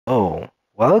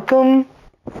Welcome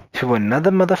to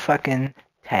another motherfucking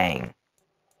Tang.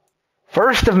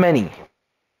 First of many.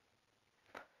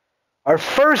 Our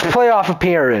first playoff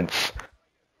appearance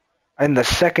in the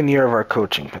second year of our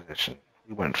coaching position.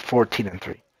 We went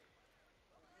 14-3.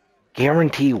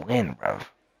 Guarantee win, bruv.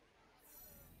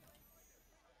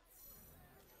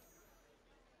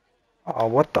 Oh,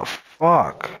 what the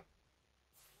fuck?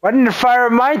 Why didn't you fire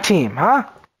my team, huh?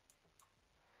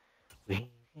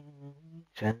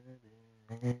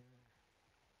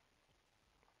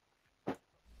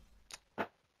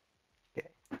 Okay.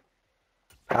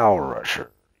 Power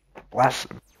Rusher. Ross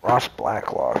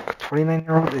Blacklock.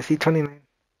 29-year-old? Is he 29?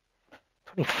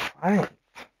 25?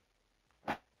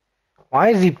 Why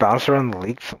is he bouncing around the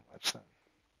league so much then?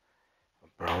 A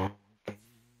broken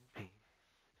piece,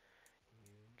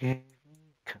 you gave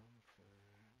me comfort.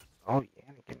 Oh,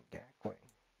 Yannick and Gakwe.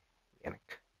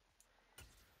 Yannick.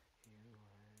 You was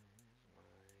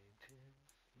my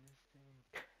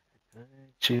mistake. I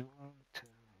put you on top.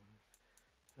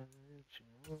 Put you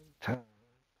on top.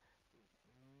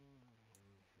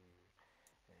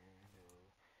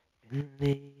 And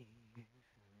believe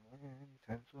when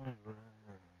times were rough.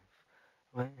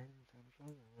 When times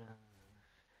were rough.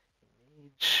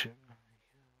 Made sure I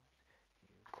held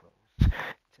you close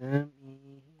to me.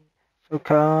 So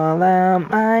call out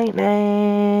my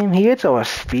name. He gets a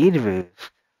speed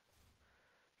boost.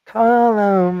 Call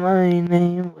out my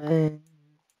name when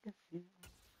you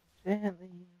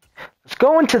gently. Let's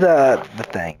go into the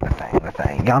thing.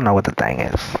 Y'all know what the thing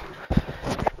is.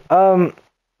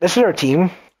 This is our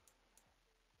team.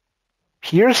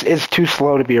 Pierce is too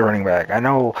slow to be a running back. I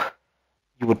know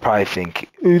you would probably think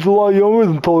he's a lot younger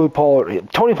than Tony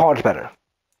Pollard. Tony Pollard's better.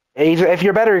 If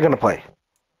you're better, you're gonna play.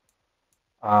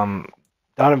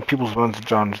 Donovan Peoples runs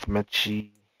John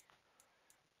Mitchie.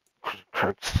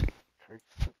 Kirksey.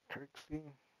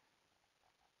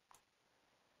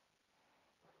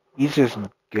 He's just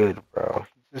good, bro.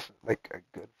 He's just like a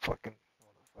good fucking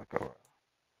motherfucker, bro.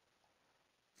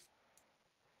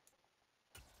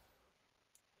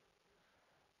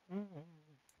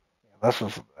 Yeah, that's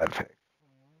what's a bad pick.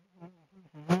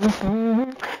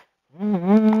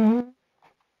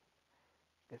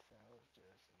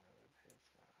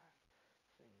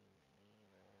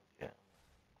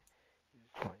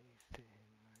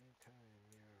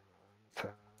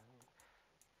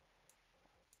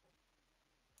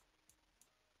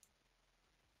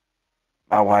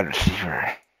 My wide receiver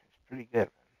is pretty good.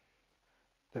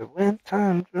 The when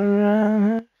times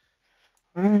around,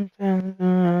 when times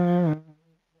around.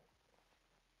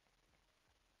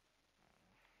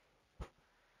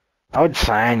 I would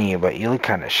sign you, but you look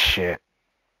kind of shit.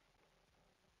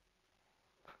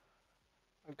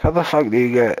 Like, how the fuck do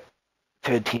you get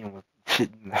to a team with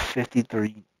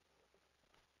 53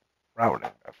 routing?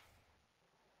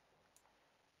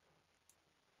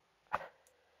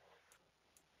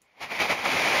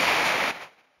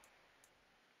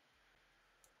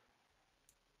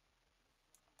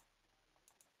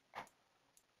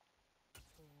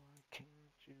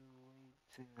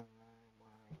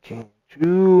 Can't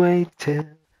you wait till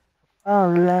I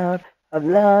fall out of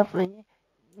love when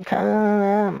you call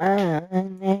out my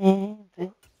name?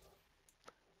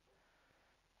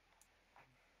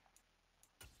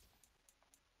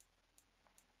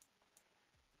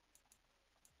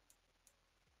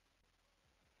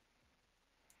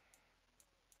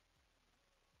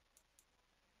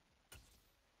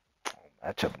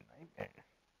 Matchup nightmare.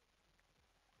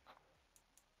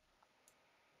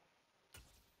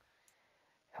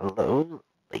 Hello,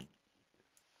 ladies.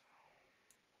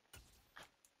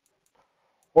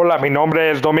 Hola, mi nombre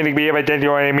es Dominic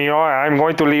Villavicencio Emilio. I'm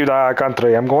going to leave the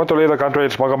country. I'm going to leave the country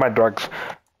and smuggle my drugs.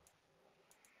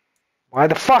 Why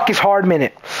the fuck is hard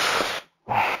minute?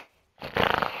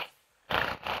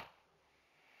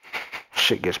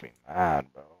 Shit gets me mad,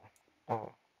 bro.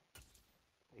 Oh,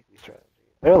 strategy.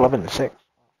 They're 11-6.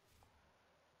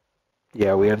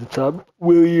 Yeah, we have the top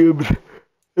Williams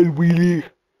and Wheelie.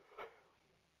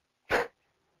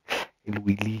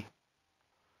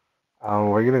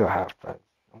 We're gonna go halftime.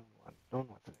 Don't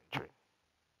want an injury.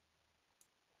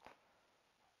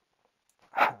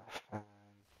 Halftime.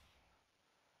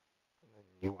 And then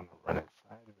you want to run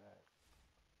inside of that.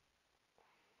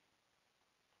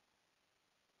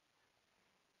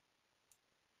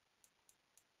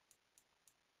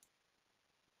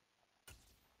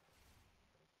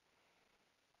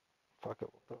 Fuck it,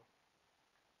 we'll go.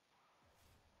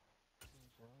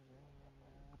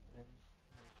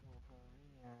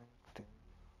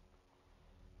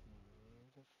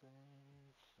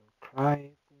 Cry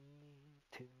if we need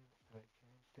to. I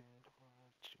can't stand to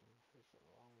watch you. It's the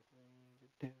wrong thing to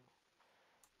do.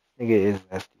 think it is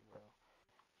nasty, bro.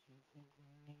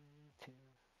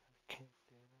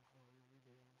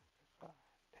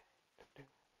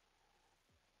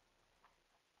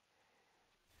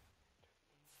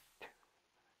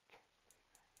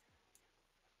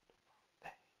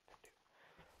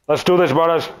 Let's do this,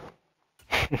 brothers.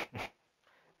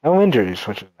 No injuries,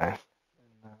 which is nice.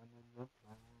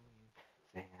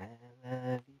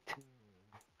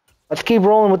 Let's keep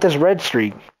rolling with this red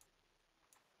streak.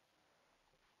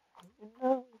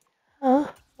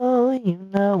 Oh, you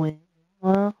know it.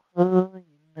 Oh, you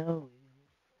know it.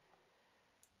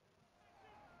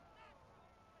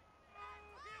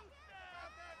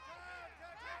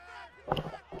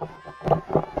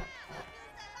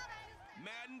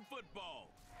 Madden football.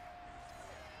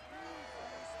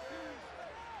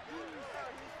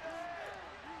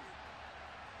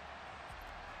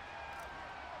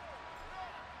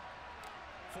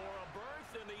 For a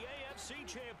berth in the AFC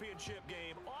Championship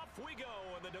game, off we go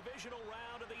in the divisional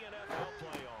round of the NFL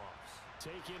playoffs.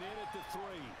 Taking in at the 3.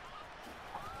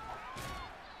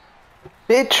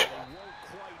 Bitch. They won't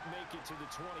quite make it to the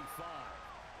 25.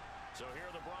 So here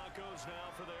are the Broncos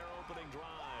now for their opening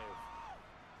drive.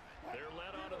 They're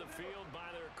led onto the field by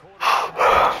their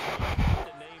quarterback,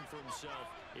 the name for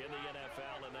himself in the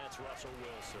NFL, and that's Russell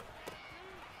Wilson.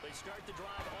 They start the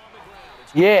drive on the ground.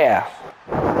 It's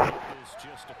It's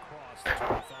just across the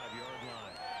 25-yard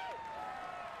line.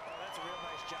 Oh, that's a real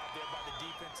nice job there by the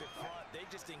defensive front. They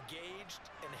just engaged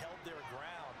and held their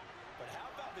ground. But how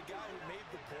about the guy who made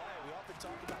the play? We often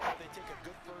talk about whether they take a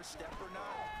good first step or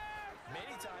not.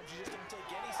 Many times you just don't take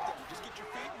any step. Just get your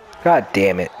feet moving. God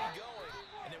damn it.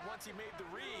 And then once he made the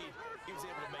read, he was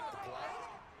able to make the play.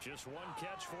 Just one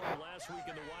catch for him last week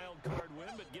in the wild card win,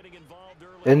 but getting involved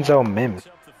early. Enzo Mims.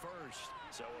 Up the first.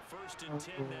 So a 1st and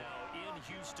 10 now in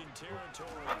Houston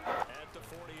territory at the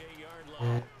 48-yard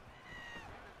line.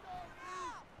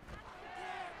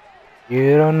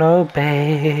 You don't know,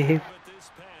 babe,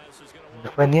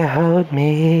 when you hold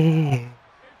me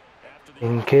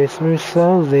and kiss me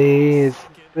slowly, it's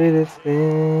the sweetest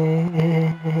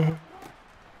thing,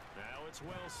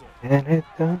 and it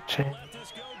don't change.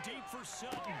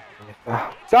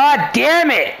 God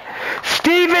damn it!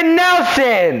 Steven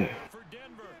Nelson!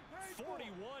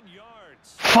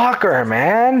 Fucker,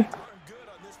 man!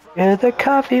 You're the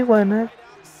coffee one.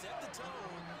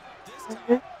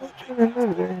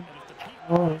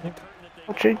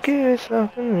 Won't you give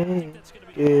yourself to me?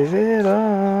 Give it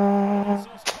all.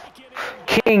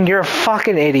 King, you're a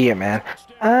fucking idiot, man.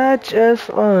 I just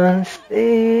wanna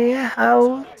see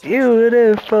how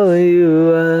beautiful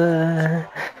you are.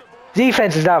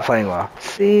 Defense is not playing well.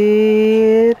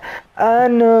 See it, I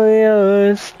know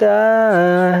you're a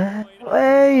star.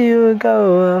 Where you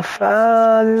go, I'll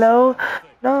follow,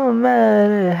 no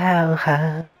matter how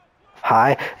high.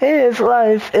 His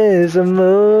life is a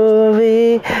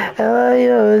movie, oh,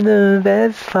 you're the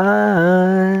best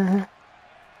part.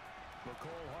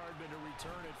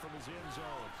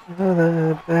 You're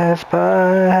the best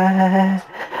part.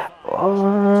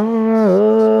 Oh,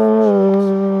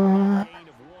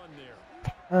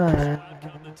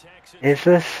 it's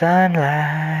the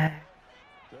sunlight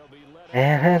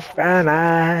and his brown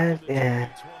eyes, yeah.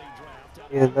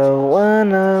 You're the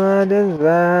one I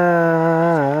desire.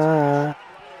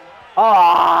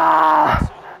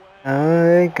 Ah,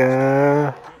 there we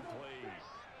go.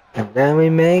 And then we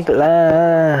make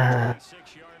love.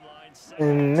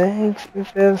 It makes me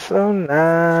feel so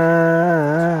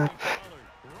nice.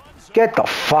 Get the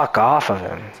fuck off of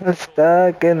him. I'm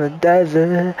stuck in the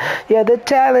desert. You're the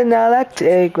talent I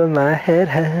take with my head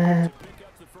high.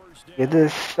 You're the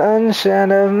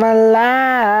sunshine of my life.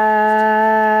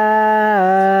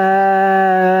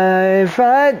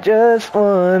 I just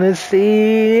wanna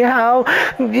see how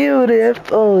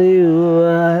beautiful you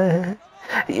are.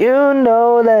 You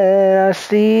know that I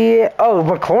see it. Oh,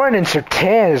 McLaurin and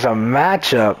Sertan is a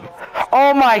matchup.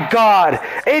 Oh my god.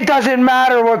 It doesn't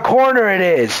matter what corner it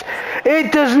is.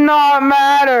 It does not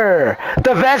matter.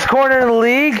 The best corner in the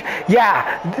league?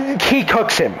 Yeah, he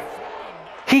cooks him.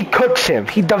 He cooks him.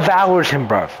 He devours him,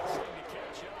 bro.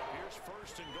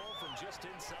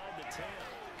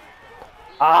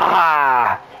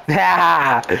 Ah!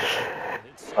 Yeah!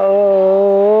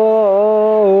 Oh!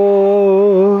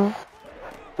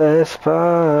 Best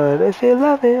part. If you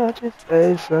love me, I'll just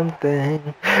say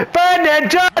something. Brandon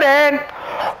Jordan!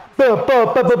 Boom,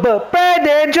 boom, boom, boom, boom.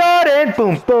 Brandon Jordan!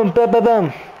 Boom, boom, boom, boom,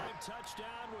 boom.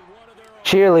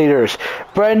 Cheerleaders.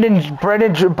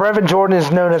 Brevin Jordan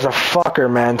is known as a fucker,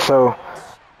 man, so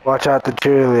watch out the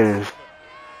cheerleaders.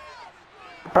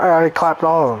 Probably already clapped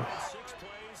all of them.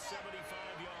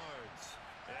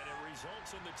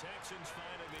 Texans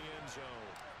finding the end zone.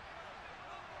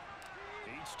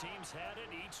 Each team's had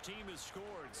it. Each team has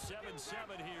scored.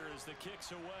 7-7 here as the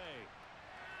kick's away.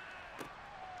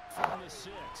 From the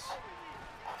 6.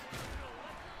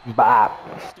 Bop.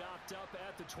 Stopped up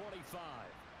at the 25.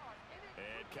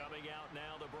 And coming out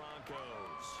now, the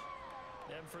Broncos.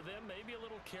 And for them, maybe a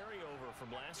little carryover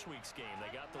from last week's game. They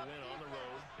got the win on the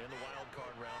road in the wild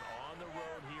card round. On the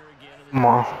road here again in the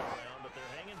divisional round, but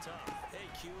they're hanging tough. Hey,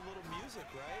 cue a little music,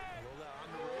 right? Well, on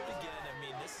the road again. I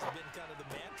mean, this has been kind of the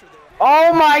mantra there.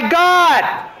 Oh my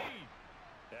God!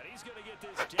 And he's going to get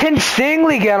this Can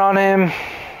Stingley get on him?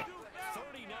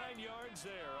 39 yards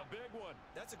there, a big one.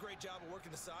 That's a great job of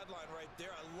working the sideline right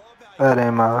there. I love how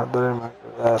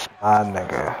That's my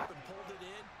nigga. pulled it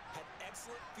in, had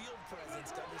excellent field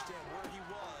presence to understand where he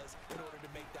was in order to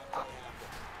make that play happen.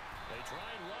 They try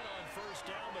and run on first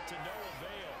down, but to no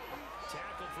avail.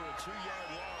 Tackled for a 2-yard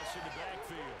loss in the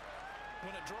backfield.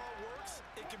 When a draw works,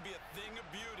 it can be a thing of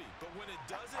beauty. But when it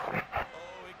doesn't,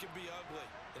 oh, it can be ugly.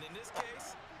 And in this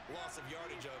case, loss of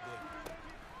yardage ugly.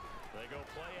 They go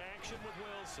play action with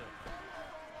Wilson.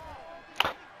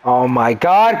 Oh my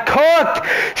God, cooked!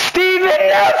 Steven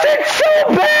Nelson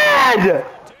so bad!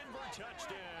 Denver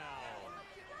touchdown.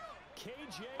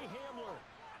 KJ Hamler.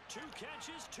 2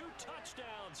 catches, 2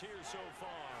 touchdowns here so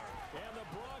far. And the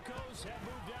Broncos have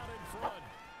moved out in front.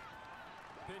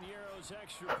 Piñeiro's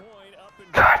extra point up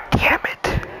and God damn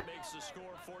it. that makes the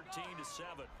score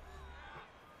 14-7.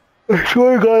 I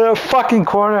swear to God, that fucking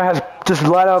corner has just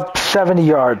let up 70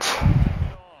 yards. Hardman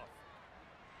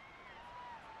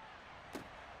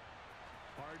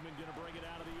going to bring it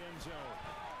out of the end zone.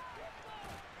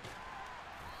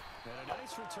 And a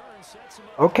nice return sets him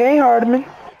up. Okay, Hardman.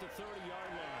 At the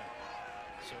 30-yard line.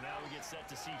 So now we get set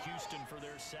to see Houston for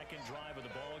their second drive of the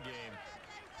ball game.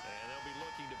 And they'll be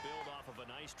looking to build off of a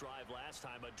nice drive last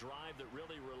time, a drive that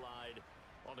really relied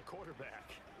on the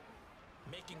quarterback.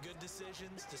 Making good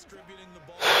decisions, distributing the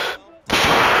ball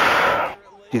well,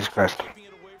 Jesus Christ. keeping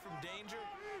it away from danger.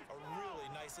 A really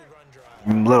nicely run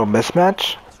drive. Little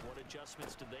mismatch. What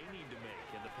adjustments do they need to make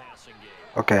in the passing game?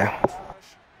 Okay.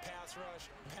 Pass rush,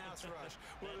 pass rush.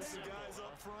 Whether it's the guys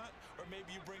up front or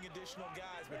maybe you bring additional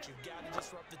guys, but you've got to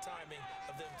disrupt the timing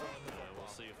of them throwing the football.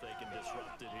 We'll see if they can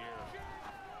disrupt it here.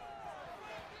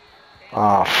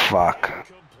 Oh, fuck.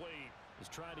 Complete. Is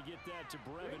trying to get that to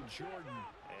Brevin Jordan.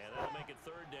 And that'll make it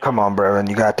third down. Come on, Brevin.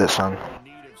 You got this, son. In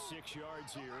need of 6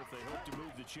 yards here if they hope to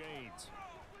move the chains.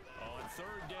 On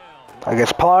third down. I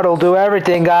guess Pollard will do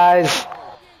everything, guys.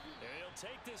 And he'll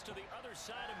take this to the other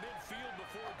side of midfield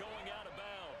before going out of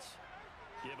bounds.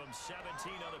 Give him 17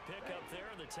 on the pickup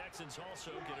there, and the Texans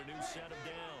also get a new set of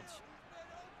downs.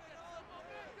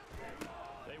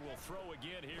 They will throw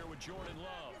again here with Jordan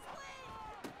Love.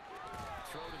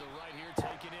 Throw to the right here,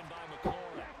 taken in by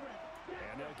McLaurin.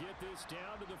 And they'll get this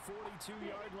down to the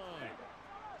 42-yard line.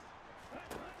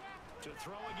 To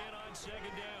throw again on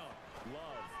second down.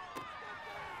 Love.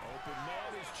 Open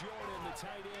man is Jordan, the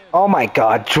tight end. Oh my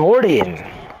God, Jordan. 2 shy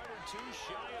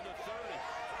of the 30.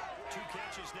 2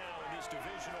 catches now in this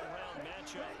divisional round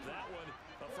matchup. That one,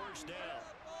 a first down.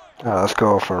 Oh, let's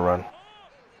go for a run.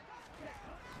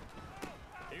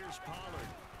 Here's Pollard.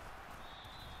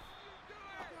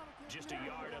 Just a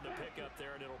yard on the pickup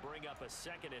there, and it'll bring up a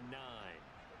 2nd and 9.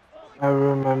 I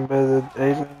remember the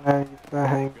days when I used to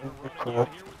hang in the club.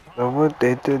 So what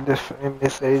they did, the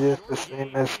famous agents, the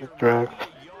same as the drug.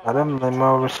 I don't blame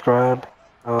or prescribe.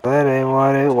 Oh, that ain't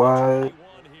what it was.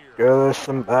 Girl is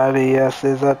somebody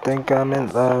else's, I think I'm in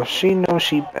love. She knows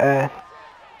she bad.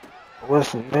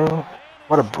 What's new?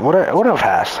 What a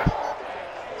pass.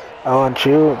 I want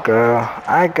you, girl.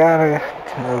 I gotta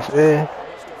cause it.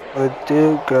 What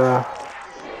do, girl?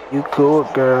 You cool,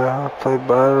 girl. Play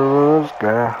by the rules,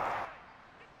 girl.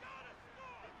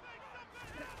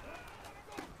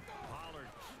 Pollard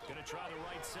gonna try the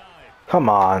right side. Come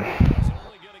on. He's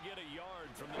only gonna get a yard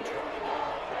from the 20 to the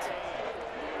 19.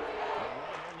 The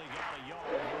run only got a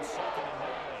yard. Here's 2nd and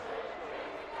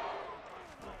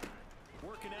 9.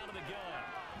 Working out of the gun.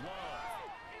 Love.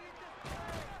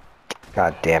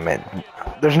 God damn it.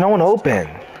 There's no one open.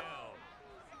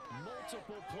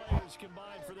 Multiple players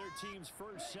combined for their team's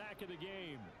first sack of the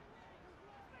game.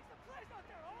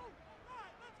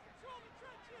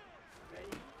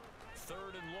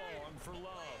 Third and long for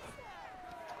Love.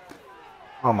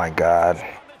 Oh my God.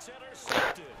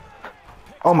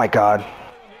 Oh my God.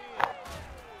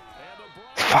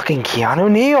 Fucking Keanu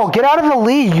Neal, get out of the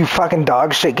league, you fucking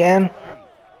dog shit again.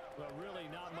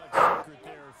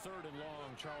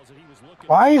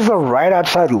 Why is the right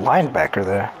outside linebacker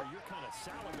there? You're kind of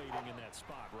salivating in that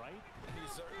spot, right? You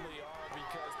certainly are,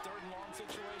 because third and long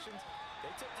situations,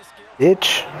 they take the the scale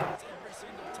Bitch. every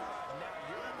single time. Now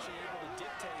you're actually able to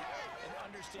dictate and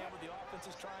understand what the offense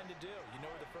is trying to do. You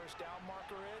know where the first down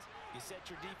marker is. You set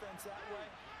your defense that way,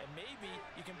 and maybe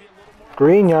you can be a little more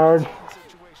Green aggressive yard. in certain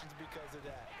situations because of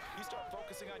that. You start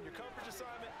focusing on your coverage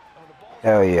assignment, and when the ball's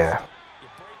Hell released, yeah. you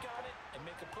break on it and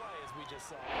make a play, as we just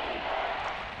saw.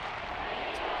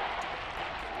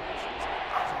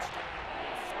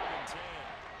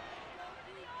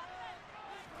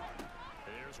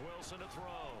 Here's Wilson to throw.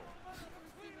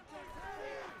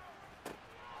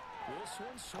 This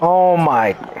one swung Oh and my.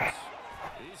 misses.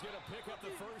 He's going to pick up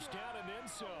the first down and then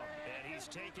some. And he's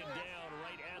taken down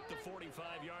right at the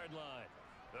 45-yard line.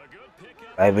 A good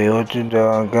pickup. Baby, what you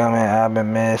doing, Gummy? I've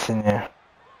been missing you.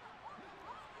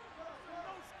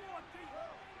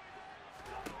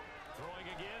 Throwing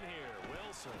again here,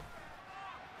 Wilson.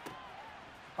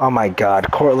 Oh my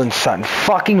god, Cortland Sutton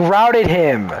fucking routed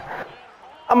him.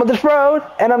 I'm on this road,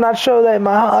 and I'm not sure that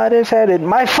my heart is headed.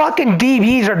 My fucking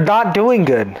DBs are not doing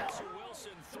good.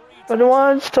 Wilson, 20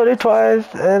 once, 20 twice,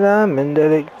 and I'm in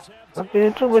the I've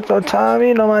been through with no time,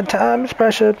 you know my time is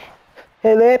precious.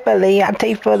 Hey, lately, I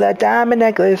take for that diamond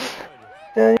necklace.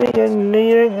 I'm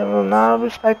not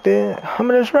respected. I'm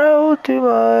on this road too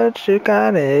much, it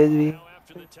kinda is me.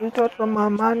 You touch on my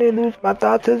mind, you lose my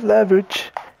thoughts as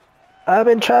leverage. I've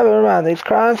been traveling around these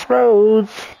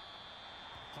crossroads.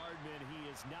 Hardman, he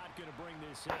is not going to bring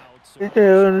this out. So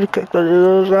You kick the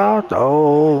news out,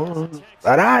 oh.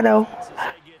 But I know.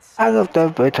 I looked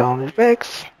up with Tony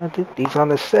Fix. I think he's on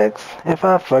the 6. If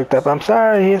I fucked up, I'm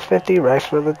sorry. Here's 50 racks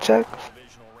for the check.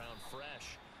 divisional round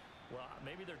fresh. Well,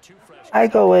 maybe they're too fresh. I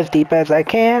go as deep as I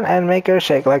can and make her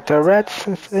shake like Tourette's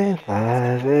and say,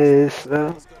 that is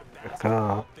so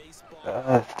called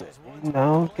just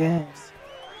no game.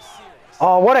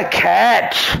 Oh, what a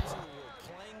catch!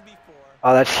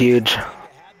 Oh, that's huge.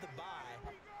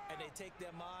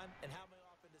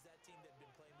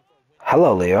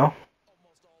 Hello, Leo. Almost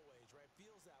always, right?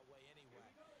 Feels that way anyway.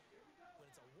 When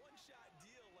it's a one-shot deal,